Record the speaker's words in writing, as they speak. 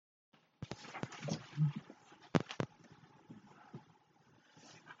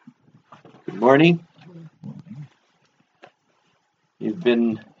Morning. You've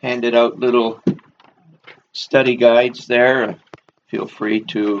been handed out little study guides there. Feel free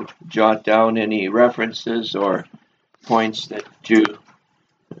to jot down any references or points that you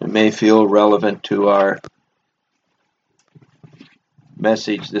may feel relevant to our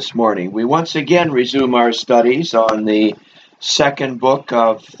message this morning. We once again resume our studies on the second book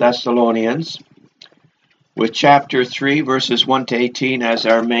of Thessalonians with chapter 3, verses 1 to 18 as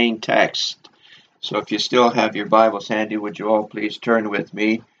our main text. So if you still have your Bibles handy, would you all please turn with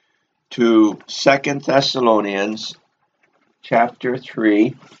me to 2 Thessalonians chapter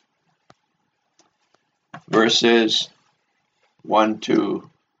 3, verses 1 to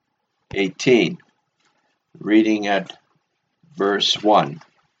 18, reading at verse 1.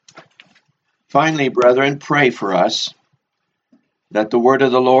 Finally, brethren, pray for us, that the word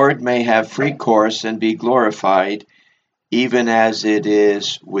of the Lord may have free course and be glorified, even as it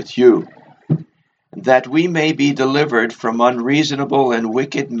is with you, that we may be delivered from unreasonable and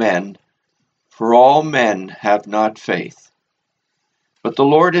wicked men, for all men have not faith. But the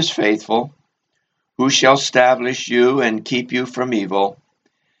Lord is faithful, who shall establish you and keep you from evil.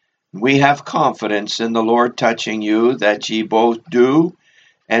 We have confidence in the Lord touching you, that ye both do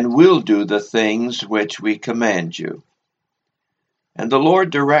and will do the things which we command you. And the Lord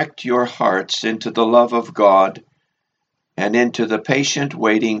direct your hearts into the love of God and into the patient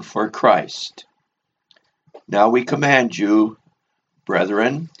waiting for Christ. Now we command you,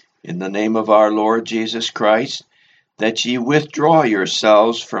 brethren, in the name of our Lord Jesus Christ, that ye withdraw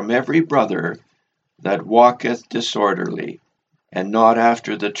yourselves from every brother that walketh disorderly, and not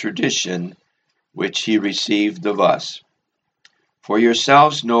after the tradition which he received of us. For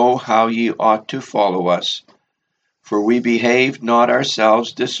yourselves know how ye ought to follow us, for we behaved not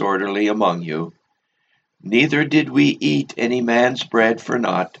ourselves disorderly among you, neither did we eat any man's bread for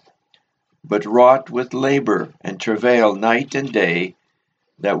naught, but wrought with labor and travail night and day,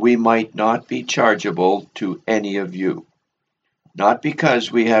 that we might not be chargeable to any of you, not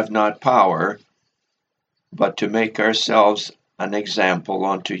because we have not power, but to make ourselves an example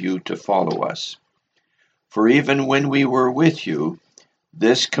unto you to follow us. For even when we were with you,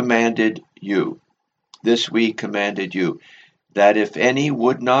 this we commanded you, that if any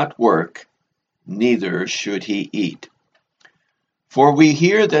would not work, neither should he eat. For we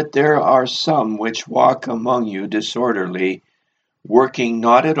hear that there are some which walk among you disorderly, working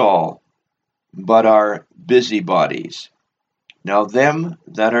not at all, but are busybodies. Now them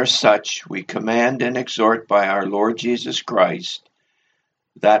that are such we command and exhort by our Lord Jesus Christ,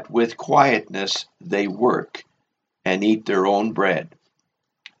 that with quietness they work and eat their own bread.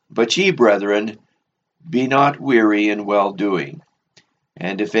 But ye, brethren, be not weary in well-doing.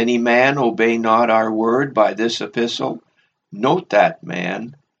 And if any man obey not our word by this epistle, note that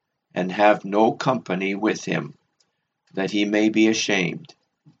man, and have no company with him, that he may be ashamed.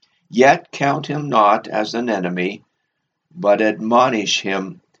 Yet count him not as an enemy, but admonish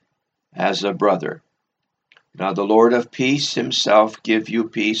him as a brother. Now the Lord of peace himself give you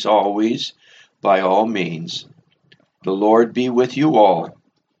peace always, by all means. The Lord be with you all.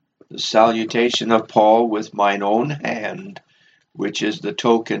 The salutation of Paul with mine own hand, which is the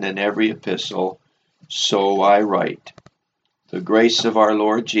token in every epistle, so I write. The grace of our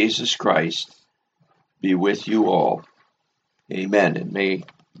Lord Jesus Christ be with you all. Amen. And may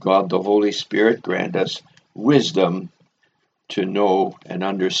God the Holy Spirit grant us wisdom to know and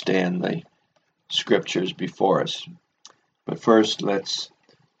understand the scriptures before us. But first, let's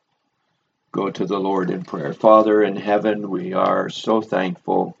go to the Lord in prayer. Father in heaven, we are so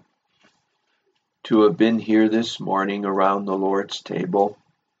thankful to have been here this morning around the Lord's table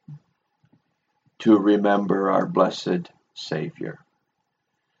to remember our blessed Savior.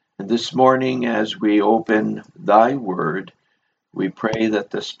 And this morning, as we open thy word, we pray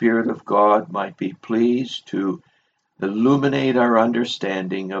that the Spirit of God might be pleased to illuminate our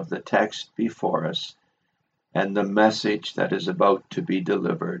understanding of the text before us and the message that is about to be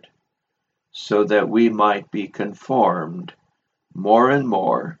delivered, so that we might be conformed more and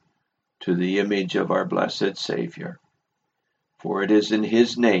more to the image of our blessed Savior. For it is in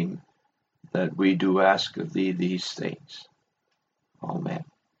his name that we do ask of thee these things. Amen.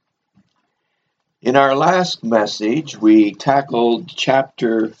 In our last message, we tackled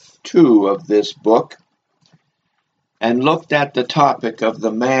chapter 2 of this book and looked at the topic of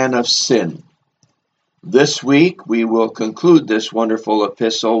the man of sin. This week, we will conclude this wonderful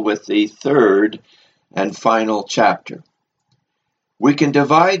epistle with the third and final chapter. We can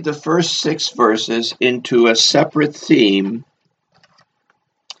divide the first 6 verses into a separate theme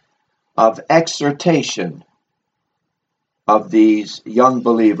of exhortation of these young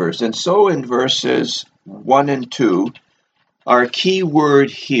believers. And so in verses 1 and 2, our key word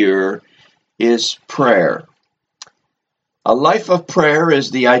here is prayer. A life of prayer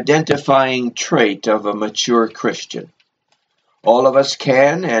is the identifying trait of a mature Christian. All of us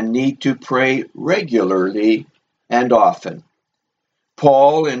can and need to pray regularly and often.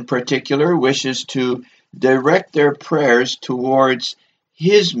 Paul, in particular, wishes to direct their prayers towards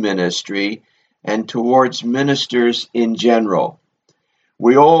his ministry and towards ministers in general.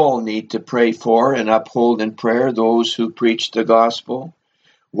 We all need to pray for and uphold in prayer those who preach the gospel,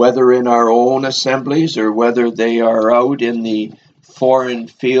 whether in our own assemblies or whether they are out in the foreign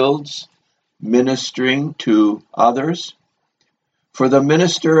fields ministering to others. For the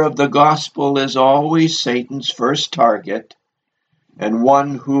minister of the gospel is always Satan's first target, and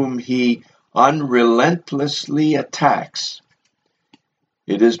one whom he unrelentlessly attacks.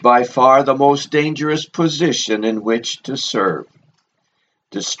 It is by far the most dangerous position in which to serve.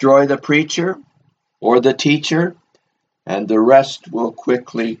 Destroy the preacher or the teacher, and the rest will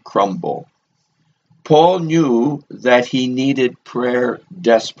quickly crumble. Paul knew that he needed prayer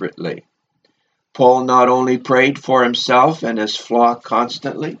desperately. Paul not only prayed for himself and his flock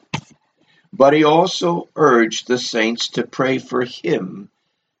constantly, but he also urged the saints to pray for him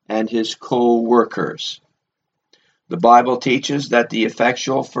and his co-workers. The Bible teaches that the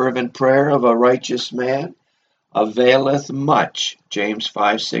effectual fervent prayer of a righteous man availeth much, James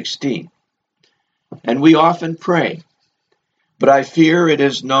 5:16. And we often pray, but I fear it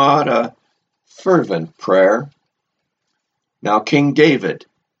is not a fervent prayer. Now King David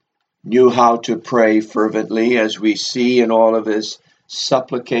knew how to pray fervently, as we see in all of his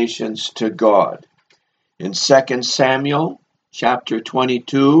supplications to God. In 2 Samuel chapter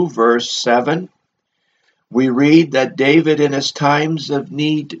 22, verse 7, we read that David in his times of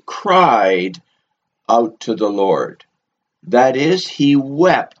need cried out to the Lord. That is, he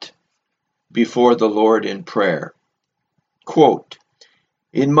wept before the Lord in prayer. Quote,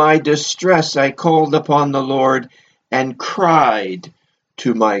 "In my distress I called upon the Lord and cried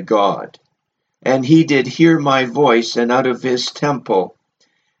to my God. And he did hear my voice, and out of his temple,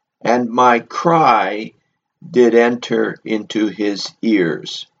 and my cry did enter into his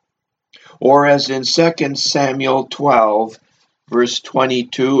ears." Or as in 2 Samuel 12, verse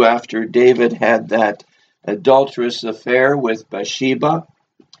 22, after David had that adulterous affair with Bathsheba,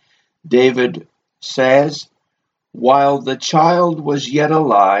 David says, "While the child was yet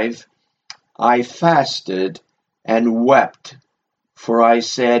alive, I fasted and wept, for I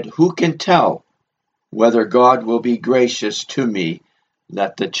said, who can tell whether God will be gracious to me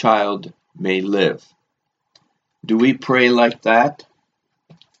that the child may live?" Do we pray like that?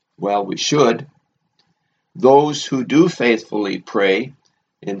 Well, we should. Those who do faithfully pray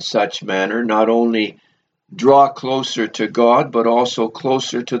in such manner not only draw closer to God, but also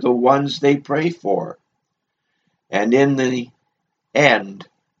closer to the ones they pray for. And in the end,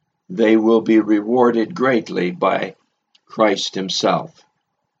 they will be rewarded greatly by Christ himself.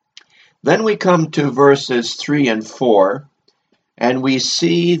 Then we come to verses 3 and 4, and we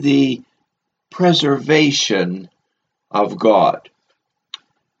see the preservation of God.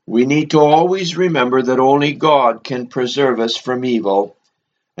 We need to always remember that only God can preserve us from evil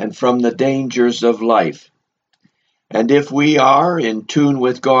and from the dangers of life. And if we are in tune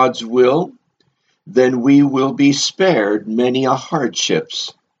with God's will, then we will be spared many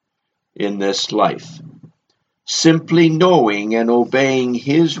hardships in this life. Simply knowing and obeying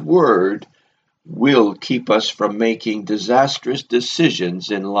his word will keep us from making disastrous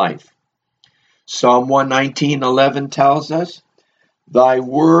decisions in life. Psalm 119:11 tells us, "Thy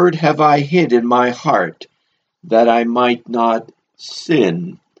word have I hid in my heart, that I might not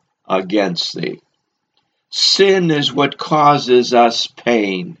sin against thee." Sin is what causes us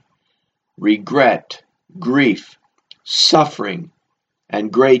pain, regret, grief, suffering,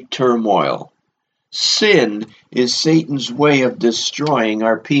 and great turmoil. Sin is Satan's way of destroying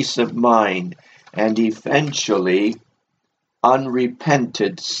our peace of mind, and eventually,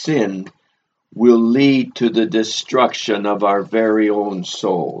 unrepented sin will lead to the destruction of our very own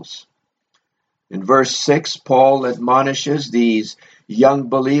souls. In verse 6, Paul admonishes these young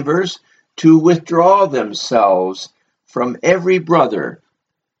believers to withdraw themselves from every brother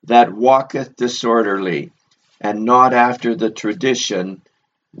that walketh disorderly, and not after the tradition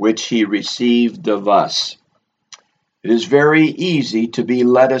which he received of us. It is very easy to be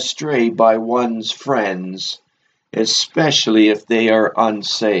led astray by one's friends, especially if they are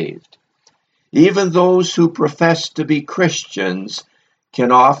unsaved. Even those who profess to be Christians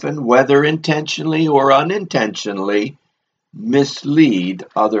can often, whether intentionally or unintentionally, mislead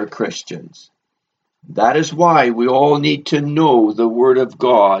other Christians. That is why we all need to know the Word of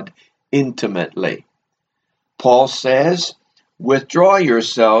God intimately. Paul says, withdraw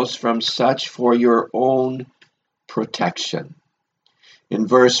yourselves from such for your own protection. In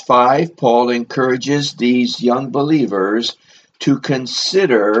verse 5, Paul encourages these young believers to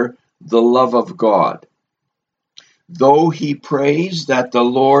consider the love of God. Though he prays that the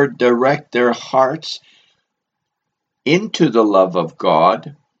Lord direct their hearts into the love of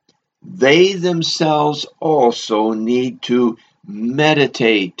God, they themselves also need to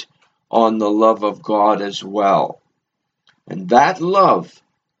meditate on the love of God as well. And that love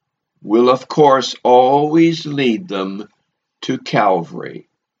will, of course, always lead them to Calvary.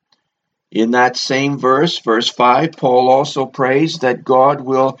 In that same verse, verse 5, Paul also prays that God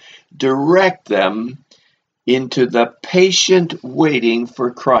will direct them into the patient waiting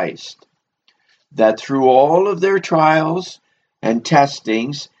for Christ, that through all of their trials and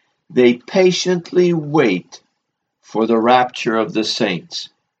testings, they patiently wait for the rapture of the saints.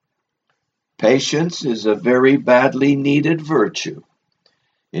 Patience is a very badly needed virtue.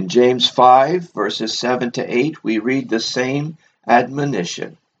 In James 5, verses 7 to 8, we read the same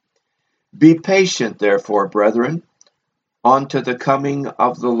admonition. Be patient, therefore, brethren, unto the coming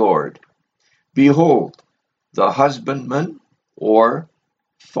of the Lord. Behold, the husbandman, or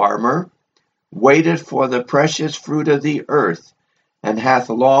farmer, waiteth for the precious fruit of the earth, and hath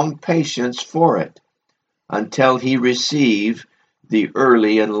long patience for it, until he receive the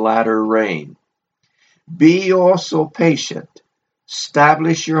early and latter rain. Be also patient,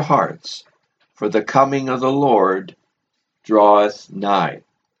 establish your hearts, for the coming of the Lord draweth nigh.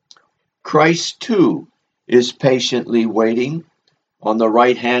 Christ too is patiently waiting on the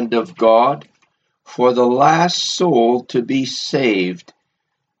right hand of God for the last soul to be saved,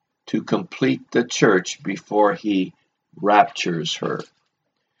 to complete the church before he raptures her.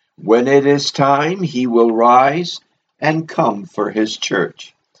 When it is time, he will rise and come for his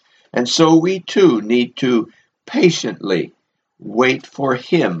church. And so we too need to patiently wait for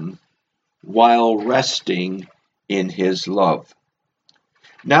him while resting in his love.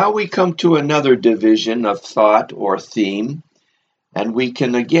 Now we come to another division of thought or theme, and we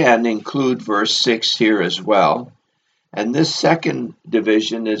can again include verse 6 here as well. And this second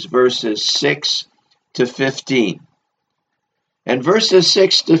division is verses 6 to 15. And verses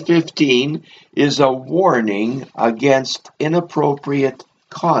 6 to 15 is a warning against inappropriate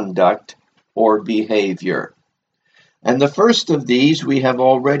conduct or behavior. And the first of these we have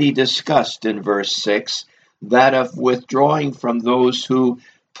already discussed in verse 6, that of withdrawing from those who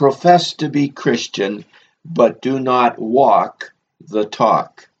profess to be Christian but do not walk the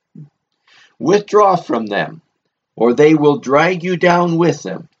talk. Withdraw from them, or they will drag you down with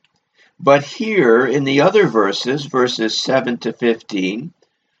them. But here in the other verses, verses 7 to 15,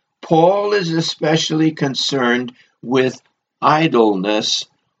 Paul is especially concerned with idleness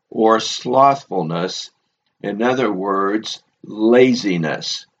or slothfulness, in other words,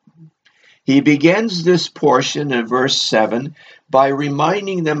 laziness. He begins this portion in verse 7 by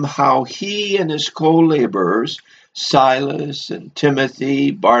reminding them how he and his co-laborers, Silas and Timothy,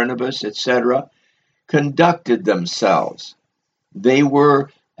 Barnabas, etc., conducted themselves. They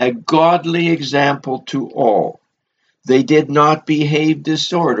were a godly example to all. They did not behave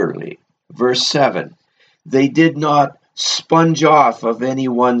disorderly. Verse 7, they did not sponge off of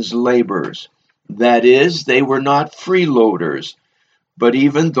anyone's labors. That is, they were not freeloaders. But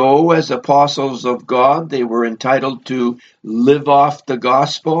even though, as apostles of God, they were entitled to live off the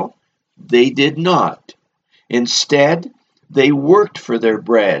gospel, they did not. Instead, they worked for their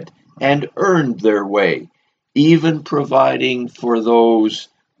bread and earned their way, even providing for those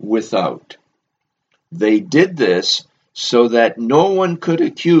without. They did this so that no one could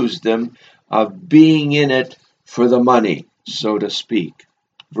accuse them of being in it for the money, so to speak.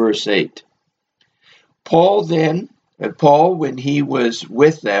 Verse 8. Paul, when he was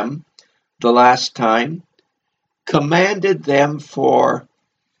with them the last time, commanded them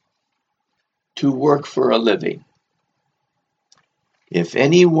to work for a living. If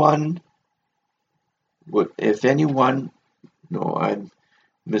anyone, no, I'm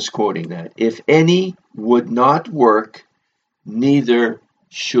misquoting that. If any would not work, neither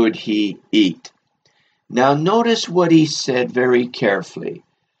should he eat. Now notice what he said very carefully.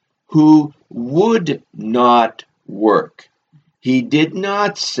 Who would not work. He did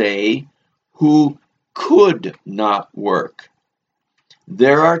not say who could not work.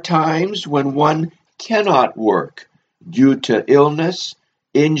 There are times when one cannot work due to illness,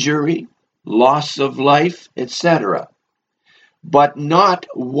 injury, loss of life, etc. But not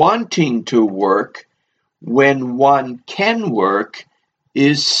wanting to work when one can work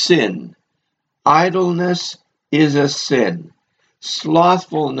is sin, Idleness is a sin.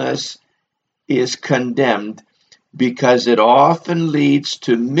 Slothfulness is condemned because it often leads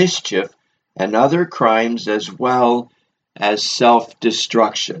to mischief and other crimes as well as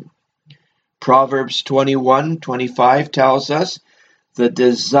self-destruction. Proverbs 21:25 tells us, "The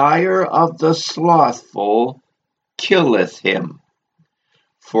desire of the slothful killeth him,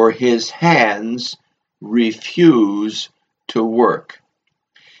 for his hands refuse to work."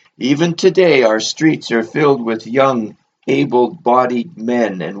 Even today, our streets are filled with young, able-bodied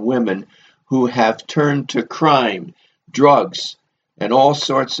men and women who have turned to crime, drugs, and all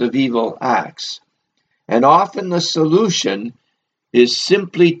sorts of evil acts. And often the solution is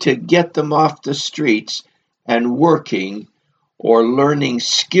simply to get them off the streets and working or learning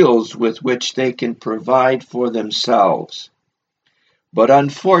skills with which they can provide for themselves. But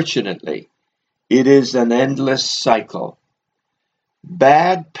unfortunately, it is an endless cycle.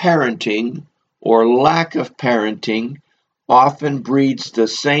 Bad parenting or lack of parenting often breeds the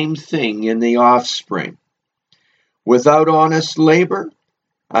same thing in the offspring. Without honest labor,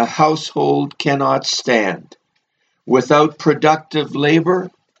 a household cannot stand. Without productive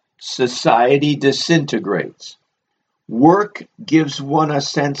labor, society disintegrates. Work gives one a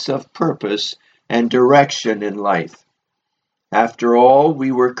sense of purpose and direction in life. After all,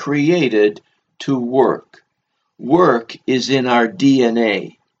 we were created to work. Work is in our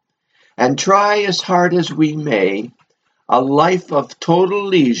DNA. And try as hard as we may, a life of total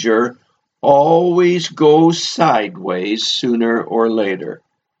leisure always goes sideways sooner or later.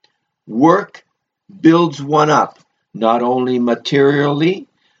 Work builds one up, not only materially,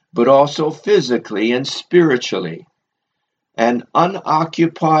 but also physically and spiritually. An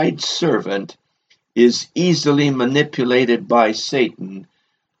unoccupied servant is easily manipulated by Satan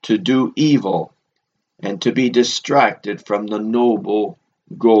to do evil and to be distracted from the noble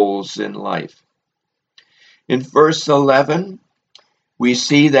goals in life. In verse 11, we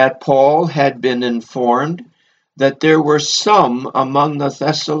see that Paul had been informed that there were some among the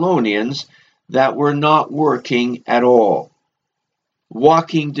Thessalonians that were not working at all,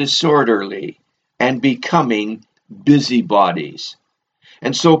 walking disorderly and becoming busybodies.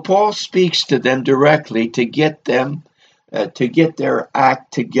 And so Paul speaks to them directly to get their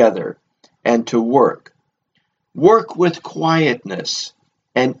act together and to work. Work with quietness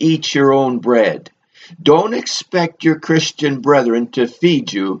and eat your own bread. Don't expect your Christian brethren to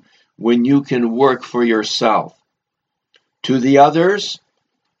feed you when you can work for yourself. To the others,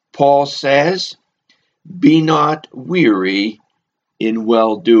 Paul says, "Be not weary in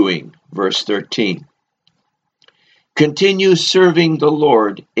well-doing." Verse 13. Continue serving the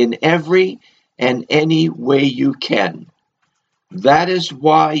Lord in every and any way you can. That is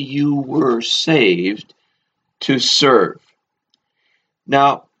why you were saved, to serve.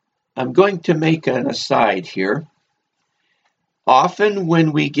 Now, I'm going to make an aside here. Often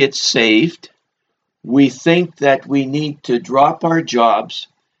when we get saved, we think that we need to drop our jobs,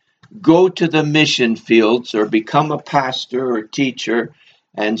 go to the mission fields, or become a pastor or teacher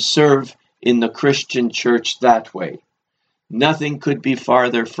and serve in the Christian church that way. Nothing could be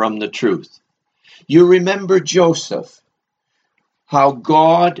farther from the truth. You remember Joseph, how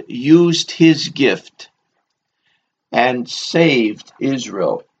God used his gift and saved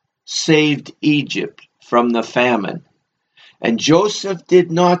Israel, saved Egypt from the famine. And Joseph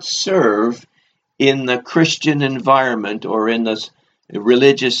did not serve in the Christian environment or in the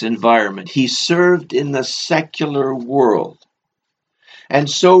religious environment. He served in the secular world. And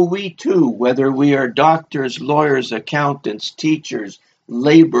so we too, whether we are doctors, lawyers, accountants, teachers,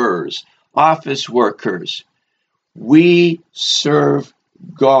 laborers, office workers, we serve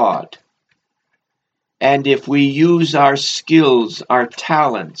God. And if we use our skills, our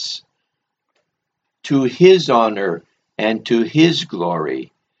talents, to His honor and to His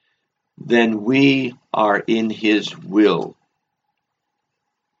glory, then we are in His will.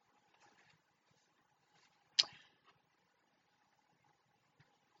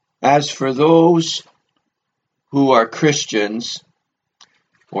 As for those who are Christians,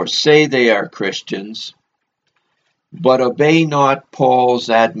 or say they are Christians, but obey not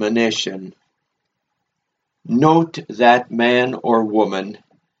Paul's admonition, note that man or woman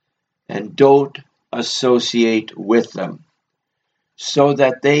and don't associate with them, so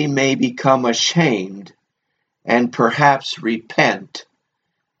that they may become ashamed and perhaps repent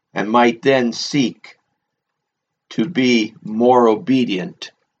and might then seek to be more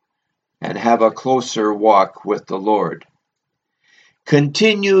obedient and have a closer walk with the Lord.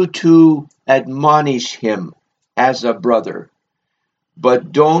 Continue to admonish him as a brother,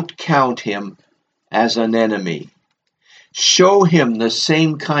 but don't count him as an enemy. Show him the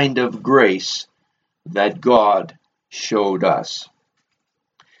same kind of grace that God showed us.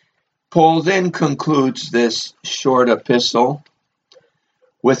 Paul then concludes this short epistle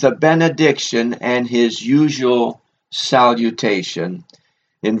with a benediction and his usual salutation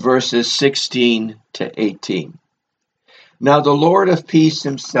in verses 16 to 18. Now the Lord of peace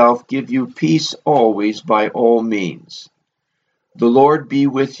himself give you peace always by all means. The Lord be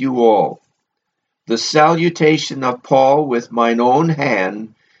with you all. The salutation of Paul with mine own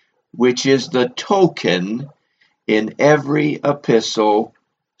hand, which is the token in every epistle,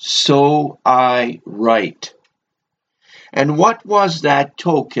 so I write. And what was that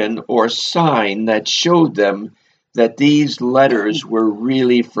token or sign that showed them that these letters were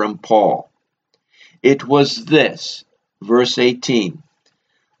really from Paul? It was this, verse 18.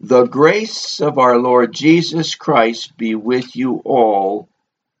 The grace of our Lord Jesus Christ be with you all.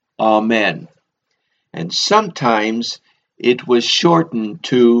 Amen. And sometimes it was shortened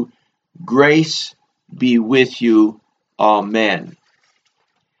to grace be with you. Amen.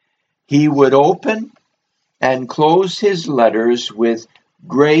 He would open and close his letters with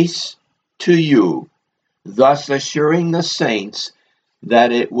grace to you, thus assuring the saints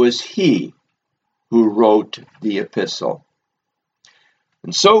that it was he who wrote the epistle.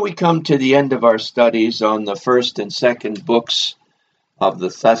 And so we come to the end of our studies on the first and second books of the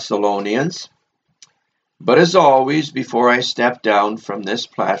Thessalonians. But as always, before I step down from this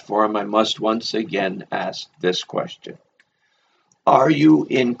platform, I must once again ask this question. Are you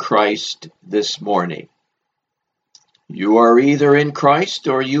in Christ this morning? You are either in Christ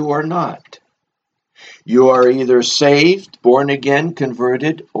or you are not. You are either saved, born again,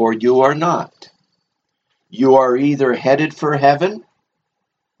 converted, or you are not. You are either headed for heaven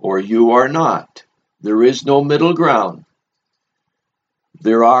or you are not. There is no middle ground.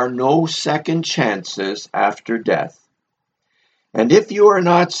 There are no second chances after death. And if you are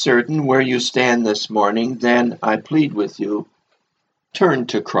not certain where you stand this morning, then I plead with you, turn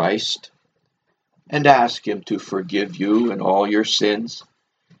to Christ and ask him to forgive you and all your sins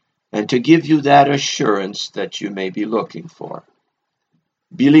and to give you that assurance that you may be looking for.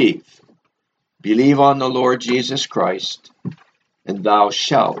 Believe. Believe on the Lord Jesus Christ, and thou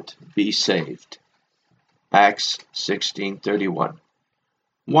shalt be saved. Acts 16:31.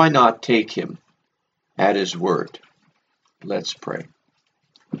 Why not take him at his word? Let's pray.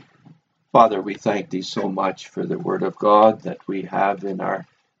 Father, we thank thee so much for the word of God that we have in our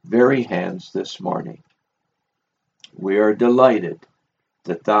very hands this morning. We are delighted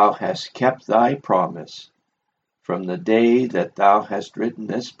that thou hast kept thy promise from the day that thou hast written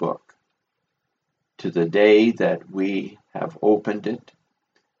this book to the day that we have opened it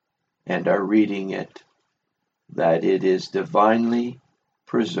and are reading it, that it is divinely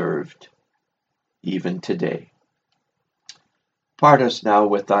preserved even today. Part us now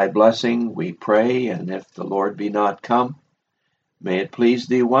with thy blessing, we pray, and if the Lord be not come, may it please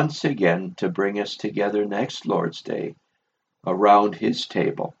thee once again to bring us together next Lord's Day around his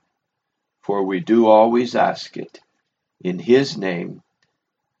table, for we do always ask it in his name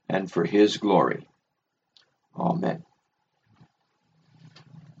and for his glory. Amen.